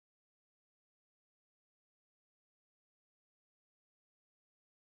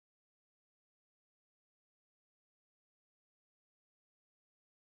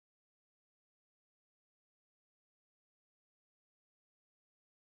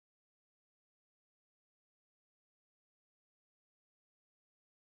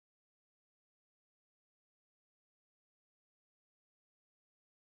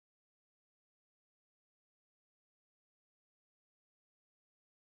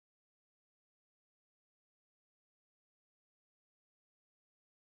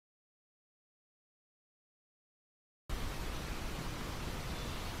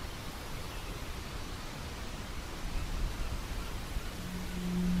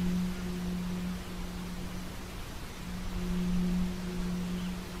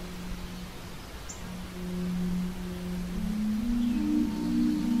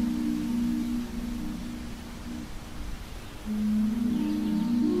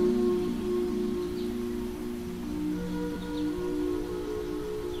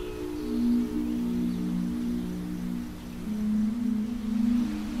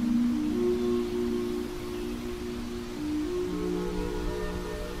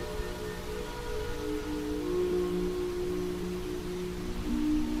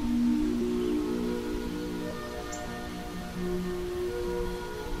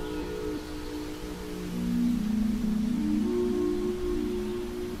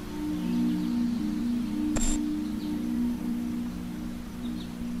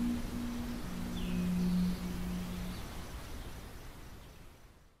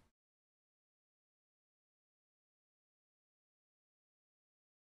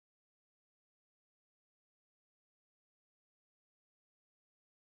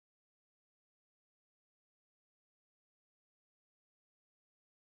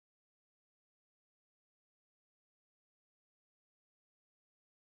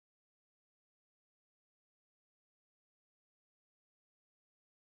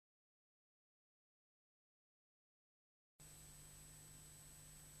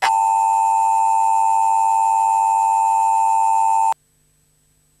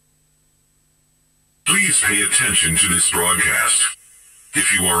Please pay attention to this broadcast.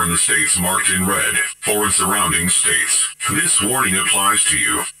 If you are in the states marked in red, or in surrounding states, this warning applies to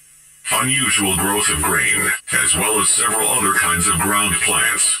you. Unusual growth of grain, as well as several other kinds of ground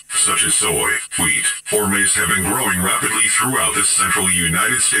plants, such as soy, wheat, or maize have been growing rapidly throughout the central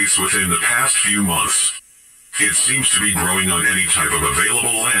United States within the past few months. It seems to be growing on any type of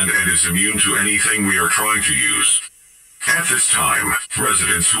available land and is immune to anything we are trying to use. At this time,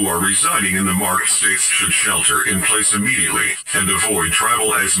 residents who are residing in the marked states should shelter in place immediately and avoid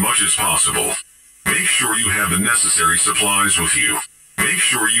travel as much as possible. Make sure you have the necessary supplies with you. Make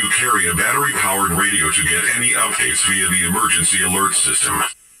sure you carry a battery-powered radio to get any updates via the emergency alert system.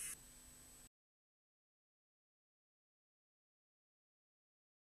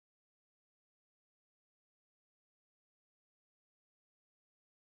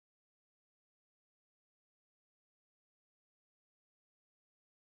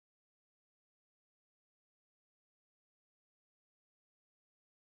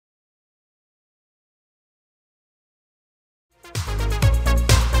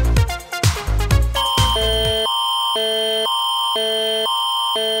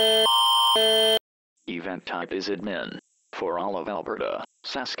 Event type is admin. For all of Alberta,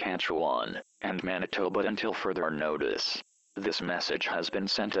 Saskatchewan, and Manitoba until further notice. This message has been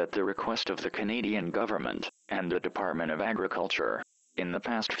sent at the request of the Canadian government, and the Department of Agriculture. In the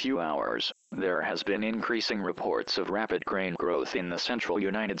past few hours, there has been increasing reports of rapid grain growth in the central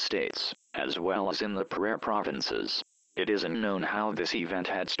United States, as well as in the Prairie provinces. It isn't known how this event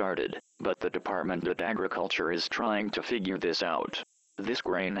had started, but the Department of Agriculture is trying to figure this out. This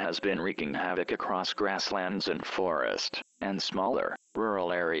grain has been wreaking havoc across grasslands and forest, and smaller,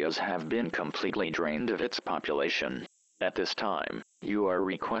 rural areas have been completely drained of its population. At this time, you are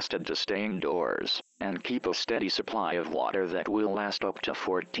requested to stay indoors, and keep a steady supply of water that will last up to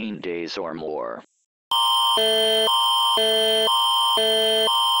 14 days or more.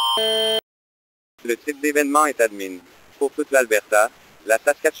 Le type d'événement est admin. Pour toute l'Alberta, la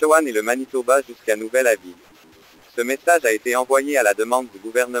Saskatchewan et le Manitoba jusqu'à nouvel avis. Ce message a été envoyé à la demande du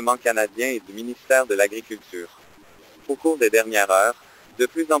gouvernement canadien et du ministère de l'Agriculture. Au cours des dernières heures, de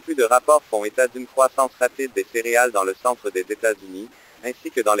plus en plus de rapports font état d'une croissance rapide des céréales dans le centre des États-Unis,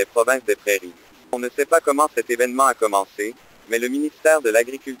 ainsi que dans les provinces des Prairies. On ne sait pas comment cet événement a commencé, mais le ministère de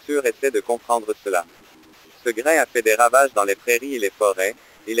l'Agriculture essaie de comprendre cela. Ce grain a fait des ravages dans les prairies et les forêts,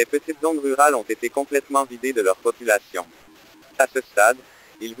 et les petites zones rurales ont été complètement vidées de leur population. À ce stade,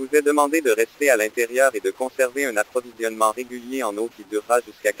 il vous est demandé de rester à l'intérieur et de conserver un approvisionnement régulier en eau qui durera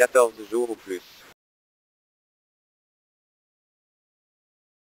jusqu'à 14 jours ou plus.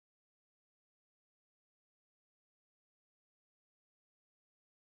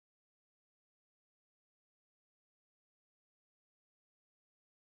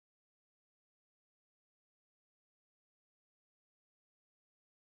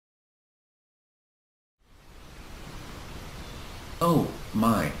 Oh,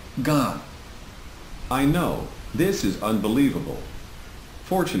 my God. I know, this is unbelievable.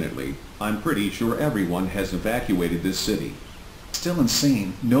 Fortunately, I'm pretty sure everyone has evacuated this city. Still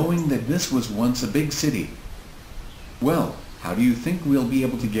insane, knowing that this was once a big city. Well, how do you think we'll be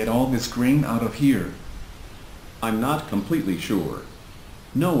able to get all this grain out of here? I'm not completely sure.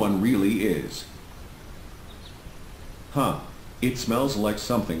 No one really is. Huh, it smells like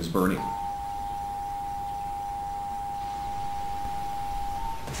something's burning.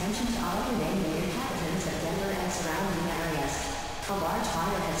 Attention to all of the named inhabitants of Denver and surrounding areas. A large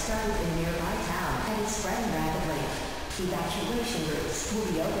fire has started in nearby town and is spreading rapidly. Evacuation routes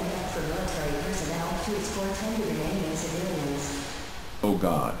will be opened up for military personnel to explore tender remaining civilians. Oh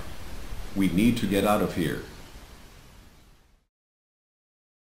God. We need to get out of here.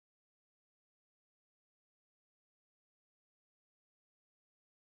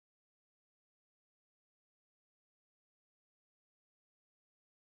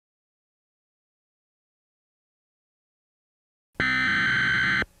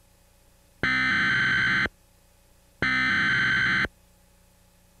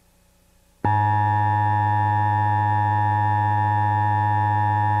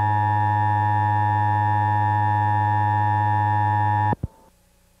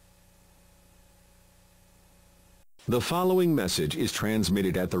 The following message is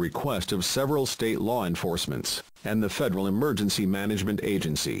transmitted at the request of several state law enforcements and the Federal Emergency Management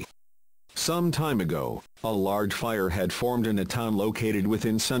Agency. Some time ago, a large fire had formed in a town located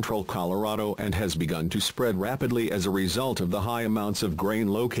within central Colorado and has begun to spread rapidly as a result of the high amounts of grain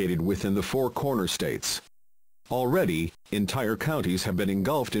located within the Four Corner states. Already, entire counties have been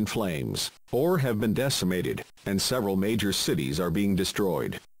engulfed in flames, or have been decimated, and several major cities are being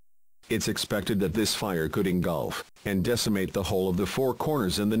destroyed. It's expected that this fire could engulf and decimate the whole of the Four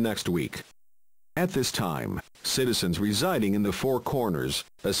Corners in the next week. At this time, citizens residing in the Four Corners,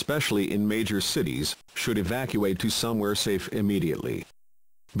 especially in major cities, should evacuate to somewhere safe immediately.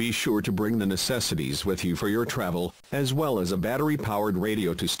 Be sure to bring the necessities with you for your travel, as well as a battery-powered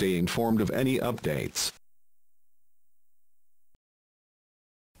radio to stay informed of any updates.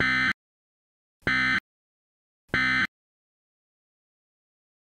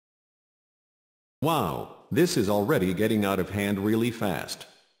 Wow, this is already getting out of hand really fast.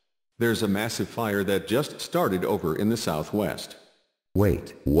 There's a massive fire that just started over in the southwest.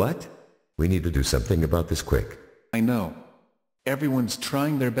 Wait, what? We need to do something about this quick. I know. Everyone's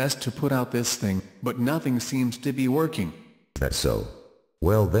trying their best to put out this thing, but nothing seems to be working. That's so.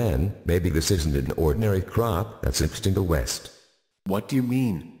 Well then, maybe this isn't an ordinary crop that's in the west. What do you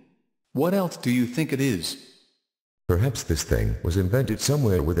mean? What else do you think it is? Perhaps this thing was invented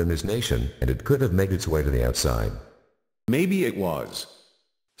somewhere within this nation, and it could have made its way to the outside. Maybe it was.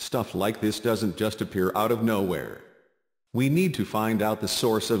 Stuff like this doesn't just appear out of nowhere. We need to find out the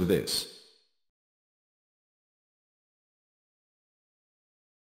source of this.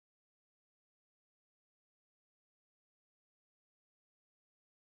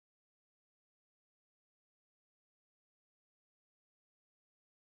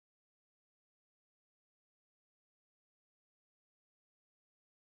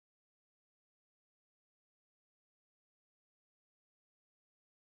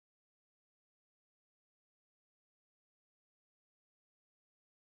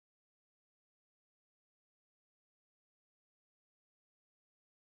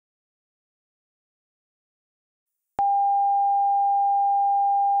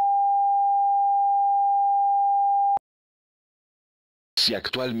 Si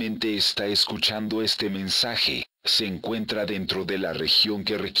actualmente está escuchando este mensaje, se encuentra dentro de la región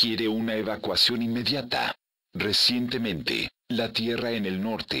que requiere una evacuación inmediata. Recientemente, la tierra en el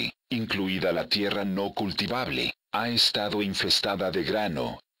norte, incluida la tierra no cultivable, ha estado infestada de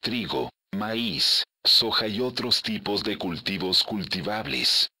grano, trigo, maíz, soja y otros tipos de cultivos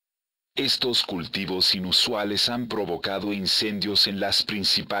cultivables. Estos cultivos inusuales han provocado incendios en las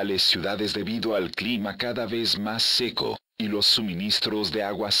principales ciudades debido al clima cada vez más seco, y los suministros de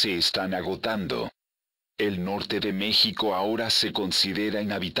agua se están agotando. El norte de México ahora se considera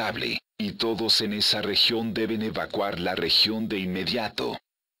inhabitable, y todos en esa región deben evacuar la región de inmediato.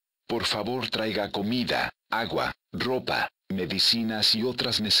 Por favor, traiga comida, agua, ropa, medicinas y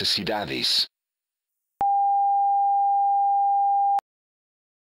otras necesidades.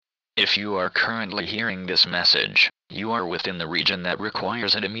 If you are currently hearing this message, you are within the region that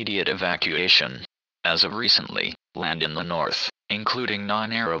requires an immediate evacuation. As of recently, land in the north, including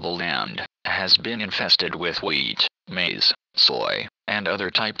non-arable land, has been infested with wheat, maize, soy, and other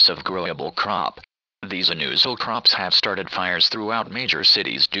types of growable crop. These unusual crops have started fires throughout major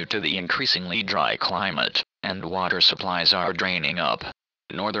cities due to the increasingly dry climate, and water supplies are draining up.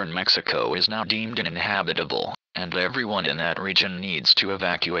 Northern Mexico is now deemed uninhabitable, and everyone in that region needs to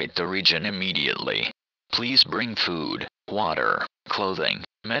evacuate the region immediately. Please bring food, water, clothing,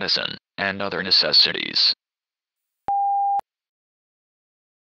 medicine, and other necessities.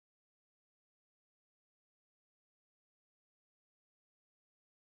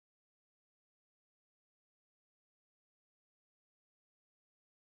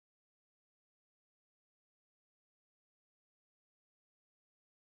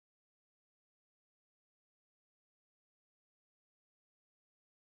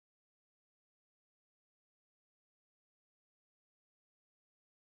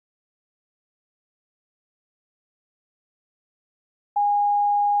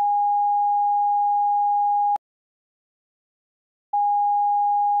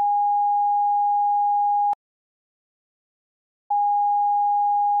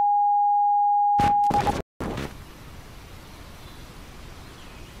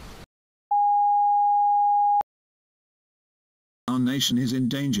 Our nation is in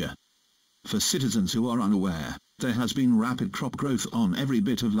danger. For citizens who are unaware, there has been rapid crop growth on every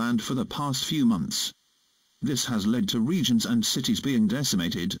bit of land for the past few months. This has led to regions and cities being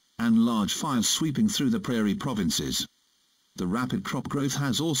decimated, and large fires sweeping through the prairie provinces. The rapid crop growth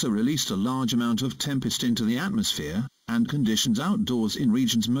has also released a large amount of tempest into the atmosphere, and conditions outdoors in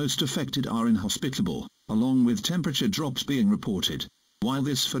regions most affected are inhospitable, along with temperature drops being reported. While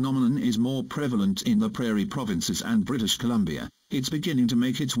this phenomenon is more prevalent in the prairie provinces and British Columbia, it's beginning to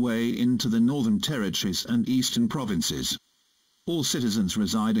make its way into the Northern Territories and Eastern provinces. All citizens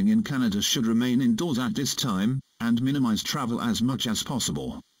residing in Canada should remain indoors at this time, and minimize travel as much as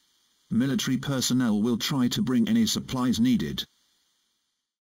possible. Military personnel will try to bring any supplies needed.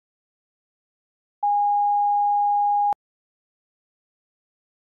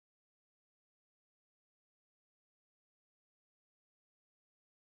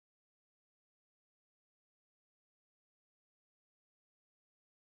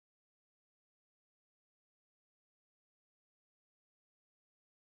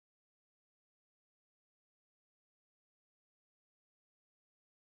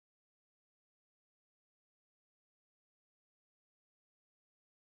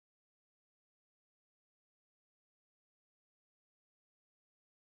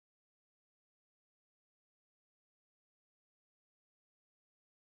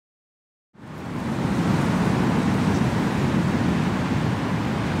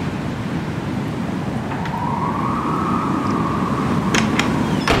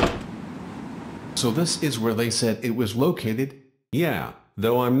 So this is where they said it was located? Yeah,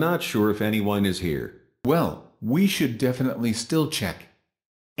 though I'm not sure if anyone is here. Well, we should definitely still check.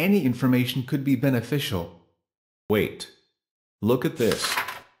 Any information could be beneficial. Wait. Look at this.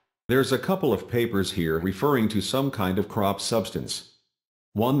 There's a couple of papers here referring to some kind of crop substance.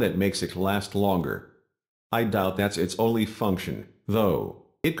 One that makes it last longer. I doubt that's its only function, though.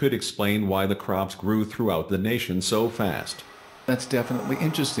 It could explain why the crops grew throughout the nation so fast. That's definitely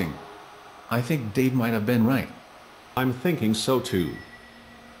interesting. I think Dave might have been right. I'm thinking so too.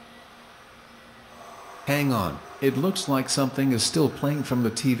 Hang on, it looks like something is still playing from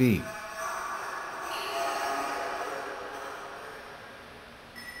the TV.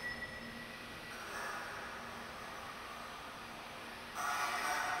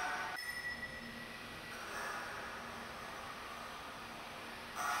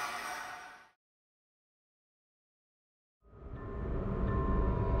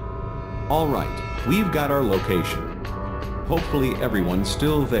 All right, we've got our location. Hopefully everyone's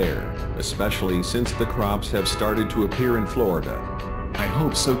still there, especially since the crops have started to appear in Florida. I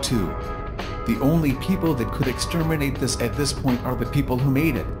hope so too. The only people that could exterminate this at this point are the people who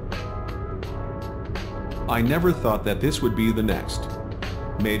made it. I never thought that this would be the next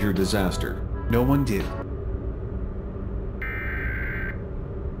major disaster. No one did.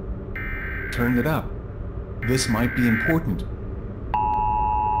 Turn it up. This might be important.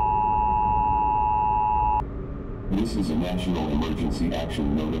 This is a national emergency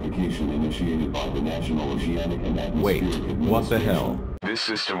action notification initiated by the National Oceanic and Atmospheric Administration. What the hell? This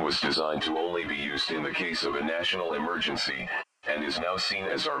system was designed to only be used in the case of a national emergency, and is now seen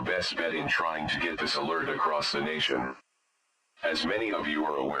as our best bet in trying to get this alert across the nation. As many of you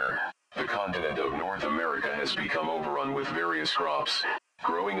are aware, the continent of North America has become overrun with various crops,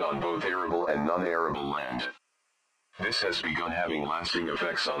 growing on both arable and non-arable land. This has begun having lasting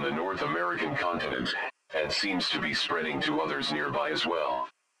effects on the North American continent, and seems to be spreading to others nearby as well.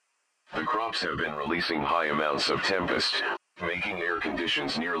 The crops have been releasing high amounts of tempest, making air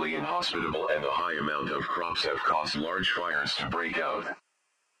conditions nearly inhospitable, and the high amount of crops have caused large fires to break out.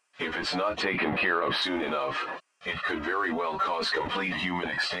 If it's not taken care of soon enough, it could very well cause complete human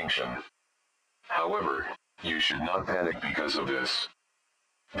extinction. However, you should not panic because of this.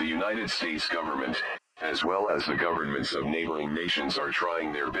 The United States government, as well as the governments of neighboring nations, are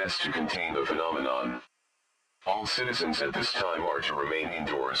trying their best to contain the phenomenon. All citizens at this time are to remain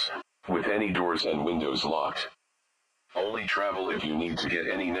indoors, with any doors and windows locked. Only travel if you need to get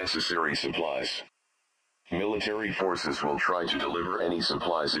any necessary supplies. Military forces will try to deliver any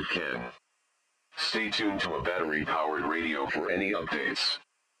supplies it can. Stay tuned to a battery-powered radio for any updates.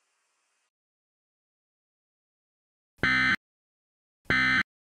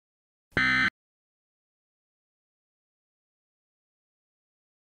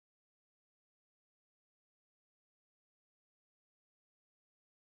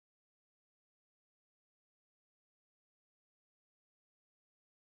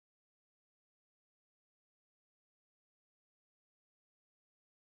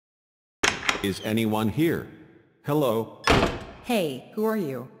 Is anyone here? Hello? Hey, who are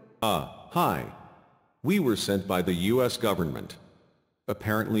you? Hi. We were sent by the U.S. government.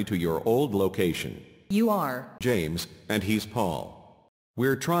 Apparently to your old location. You are? James, and he's Paul.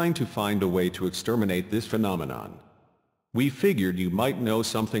 We're trying to find a way to exterminate this phenomenon. We figured you might know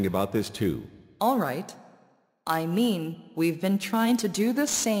something about this too. All right. I mean, we've been trying to do the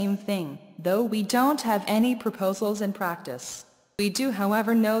same thing, though we don't have any proposals in practice. We do,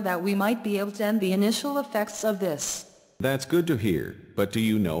 however, know that we might be able to end the initial effects of this. That's good to hear, but do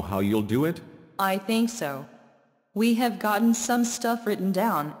you know how you'll do it? I think so. We have gotten some stuff written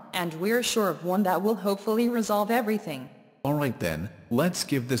down, and we're sure of one that will hopefully resolve everything. All right then, let's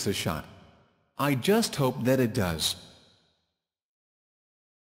give this a shot. I just hope that it does.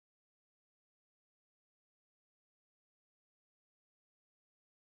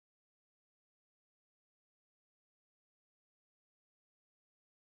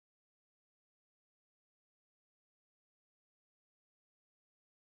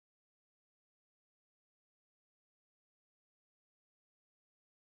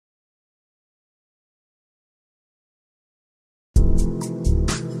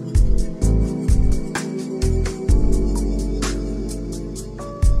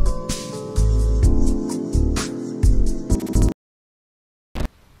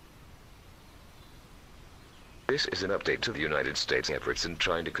 This is an update to the United States efforts in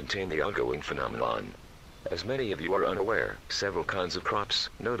trying to contain the ongoing phenomenon. As many of you are unaware, several kinds of crops,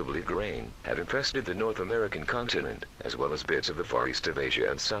 notably grain, have infested the North American continent, as well as bits of the far east of Asia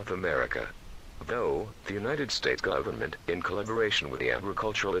and South America. Though, the United States government, in collaboration with the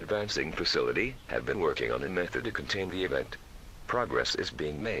Agricultural Advancing Facility, have been working on a method to contain the event. Progress is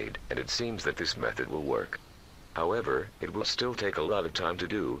being made, and it seems that this method will work. However, it will still take a lot of time to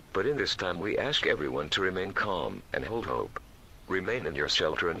do, but in this time we ask everyone to remain calm and hold hope. Remain in your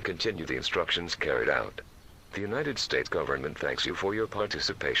shelter and continue the instructions carried out. The United States government thanks you for your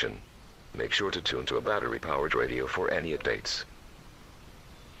participation. Make sure to tune to a battery-powered radio for any updates.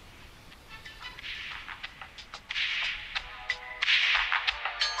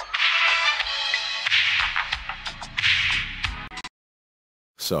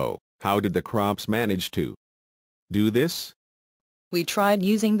 So, how did the crops manage to do this? We tried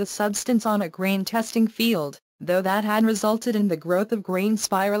using the substance on a grain testing field, though that had resulted in the growth of grain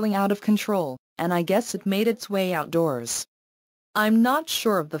spiraling out of control, and I guess it made its way outdoors. I'm not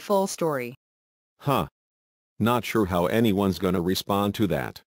sure of the full story. Huh. Not sure how anyone's gonna respond to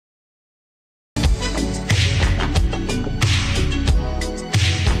that.